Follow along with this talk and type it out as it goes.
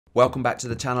Welcome back to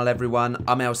the channel everyone,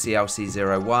 I'm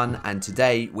LcLc01 and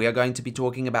today we are going to be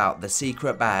talking about the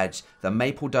secret badge, the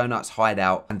Maple Donuts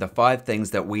hideout and the 5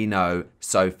 things that we know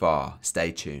so far.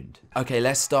 Stay tuned. Okay,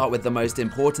 let's start with the most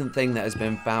important thing that has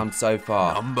been found so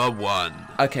far. Number 1.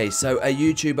 Okay, so a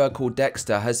YouTuber called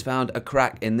Dexter has found a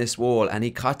crack in this wall and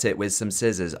he cut it with some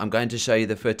scissors. I'm going to show you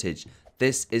the footage.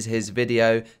 This is his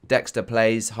video. Dexter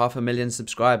plays 500,000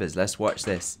 subscribers. Let's watch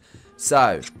this.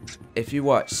 So, if you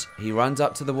watch, he runs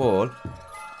up to the wall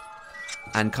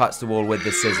and cuts the wall with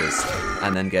the scissors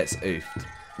and then gets oofed.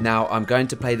 Now, I'm going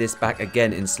to play this back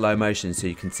again in slow motion so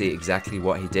you can see exactly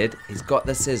what he did. He's got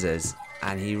the scissors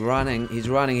and he's running,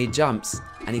 he jumps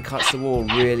and he cuts the wall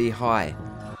really high.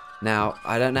 Now,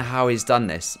 I don't know how he's done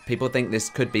this. People think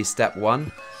this could be step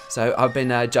 1. So I've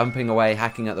been jumping away,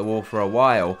 hacking at the wall for a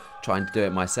while, trying to do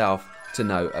it myself. To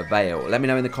no avail. Let me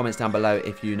know in the comments down below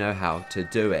if you know how to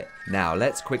do it. Now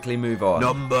let's quickly move on.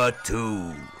 Number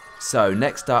 2. So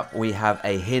next up we have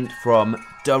a hint from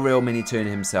the real Minitoon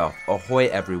himself. Ahoy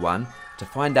everyone. To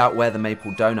find out where the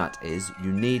Maple Donut is,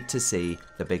 you need to see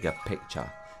the bigger picture.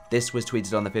 This was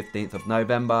tweeted on the 15th of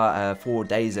November, 4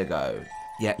 days ago.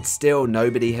 Yet still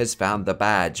nobody has found the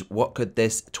badge. What could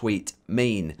this tweet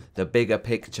mean? The bigger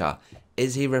picture.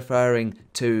 Is he referring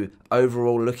to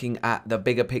overall looking at the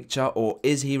bigger picture, or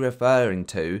is he referring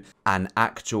to an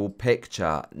actual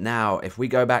picture? Now, if we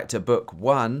go back to book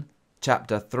 1,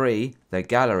 chapter 3, the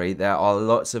gallery, there are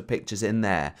lots of pictures in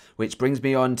there, which brings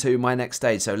me on to my next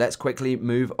stage. So let's quickly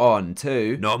move on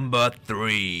to number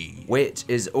 3, which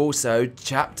is also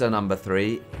chapter number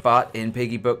 3, but in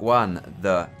Piggy book 1,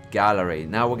 the gallery.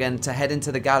 Now we're going to head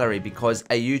into the gallery because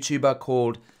a YouTuber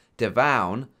called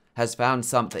Devown has found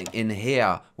something in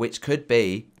here which could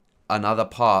be another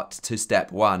part to step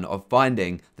 1 of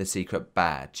finding the secret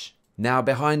badge. Now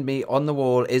behind me on the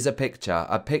wall is a picture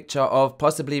of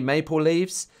possibly maple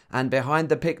leaves, and behind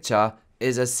the picture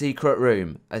is a secret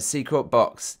room, a secret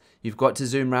box. You've got to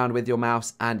zoom around with your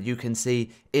mouse and you can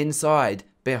see inside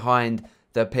behind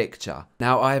the picture.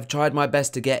 Now I have tried my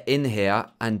best to get in here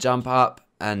and jump up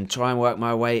and try and work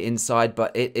my way inside,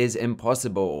 but it is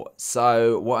impossible.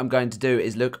 So what I'm going to do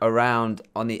is look around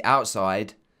on the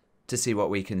outside to see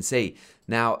what we can see.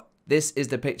 Now this is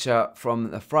the picture from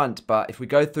the front, but if we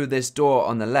go through this door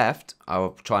on the left, I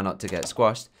will try not to get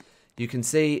squashed, you can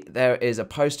see there is a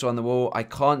poster on the wall. I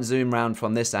can't zoom around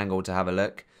from this angle to have a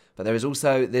look, but there is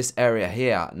also this area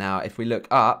here. Now if we look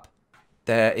up,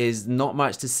 there is not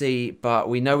much to see, but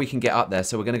we know we can get up there,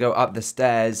 so we're going to go up the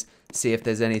stairs, see if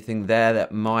there's anything there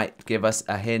that might give us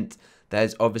a hint.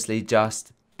 There's obviously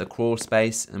just the crawl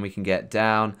space and we can get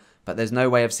down, but there's no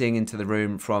way of seeing into the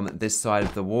room from this side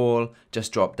of the wall.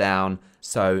 Just drop down,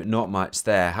 so not much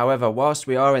there. However, whilst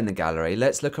we are in the gallery,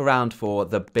 let's look around for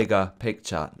the bigger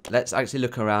picture. Let's actually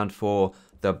look around for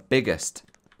the biggest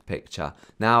picture.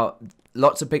 Now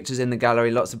lots of pictures in the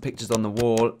gallery, lots of pictures on the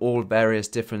wall, all various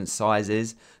different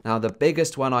sizes. Now the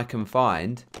biggest one I can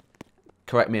find,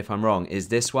 correct me if I'm wrong, is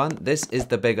this one. This is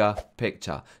the bigger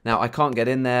picture. Now I can't get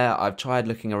in there. I've tried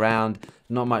looking around.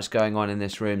 Not much going on in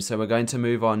this room. So we're going to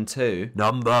move on to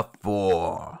number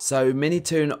 4. So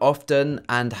Minitoon often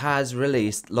and has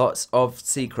released lots of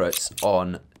secrets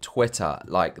on Twitter,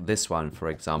 like this one for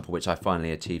example, which I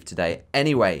finally achieved today.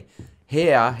 Anyway,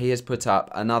 here he has put up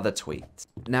another tweet.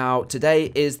 Now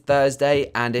today is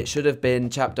Thursday and it should have been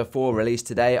chapter 4 released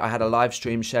today. I had a live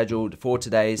stream scheduled for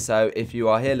today, so if you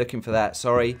are here looking for that,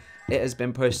 sorry, it has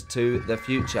been pushed to the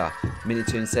future.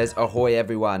 Minitoon says, ahoy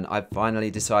everyone, I've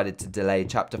finally decided to delay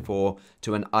chapter 4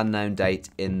 to an unknown date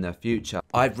in the future.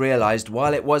 I've realised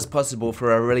while it was possible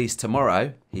for a release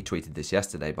tomorrow, he tweeted this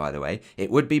yesterday by the way, it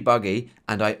would be buggy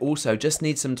and I also just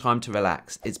need some time to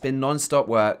relax. It's been non-stop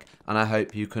work and I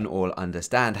hope you can all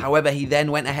understand. However, he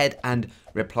then went ahead and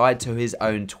replied to his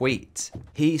own tweet.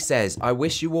 He says, I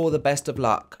wish you all the best of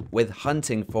luck with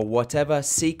hunting for whatever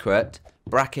secret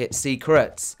bracket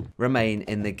secrets remain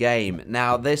in the game.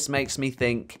 Now this makes me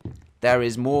think there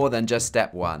is more than just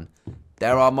step 1.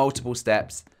 There are multiple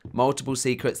steps, multiple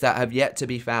secrets that have yet to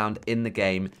be found in the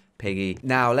game, Piggy.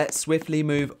 Now let's swiftly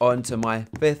move on to my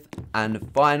 5th and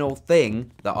final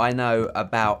thing that I know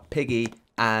about Piggy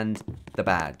and the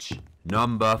badge.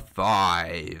 Number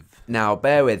 5. Now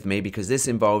bear with me because this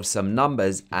involves some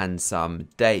numbers and some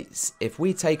dates. If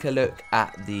we take a look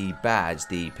at the badge,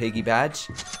 the Piggy badge.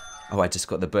 Oh, I just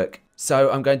got the book. So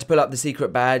I'm going to pull up the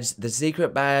secret badge. The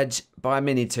secret badge by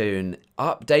Minitoon,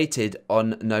 updated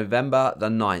on November the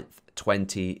 9th,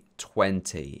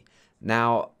 2020.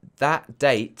 Now that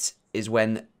date is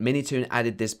when Minitoon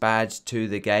added this badge to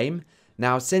the game.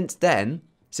 Now since then,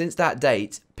 since that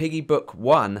date, Piggy Book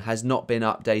 1 has not been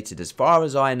updated. As far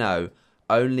as I know,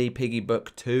 only Piggy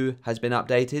Book 2 has been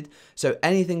updated. So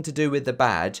anything to do with the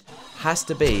badge has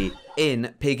to be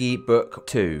in Piggy Book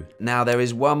 2. Now there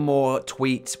is one more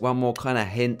tweet, one more kind of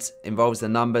hint, involves the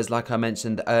numbers like I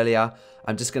mentioned earlier.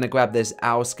 I'm just going to grab this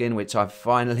owl skin, which I've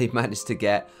finally managed to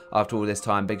get after all this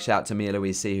time. Big shout out to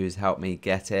LcLc who's helped me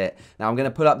get it. Now I'm going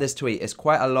to pull up this tweet. It's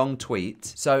quite a long tweet.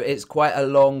 So it's quite a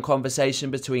long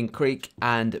conversation between Creek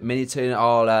and Minitoon.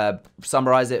 I'll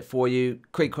summarize it for you.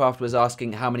 Creekcraft was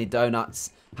asking how many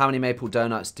donuts, how many maple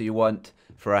donuts do you want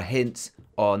for a hint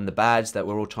on the badge that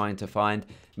we're all trying to find.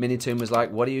 Minitoon was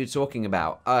like, what are you talking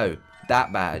about? Oh,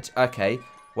 that badge. Okay,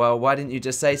 well, why didn't you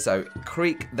just say so?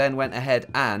 Creek then went ahead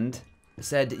and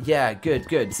said, yeah,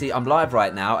 good. See, I'm live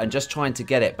right now and just trying to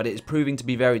get it, but it's proving to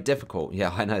be very difficult.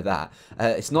 Yeah, I know that.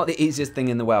 It's not the easiest thing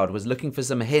in the world. Was looking for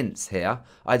some hints here.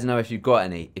 I don't know if you've got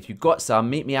any. If you've got some,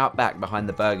 meet me out back behind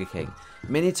the Burger King.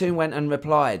 Minitoon went and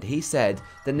replied. He said,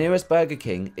 the nearest Burger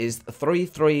King is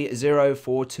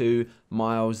 33042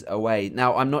 miles away.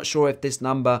 Now, I'm not sure if this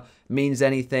number means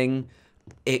anything.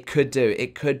 It could do.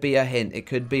 It could be a hint. It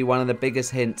could be one of the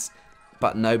biggest hints,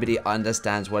 but nobody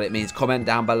understands what it means. Comment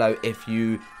down below if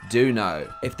you do know.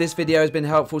 If this video has been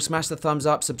helpful, smash the thumbs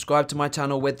up, subscribe to my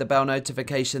channel with the bell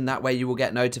notification. That way you will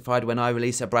get notified when I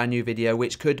release a brand new video,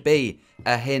 which could be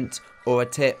a hint or a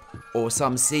tip or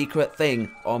some secret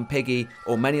thing on Piggy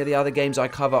or many of the other games I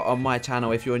cover on my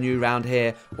channel. If you're new around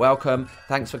here, welcome,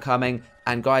 thanks for coming,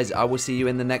 and guys, I will see you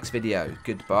in the next video.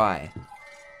 Goodbye.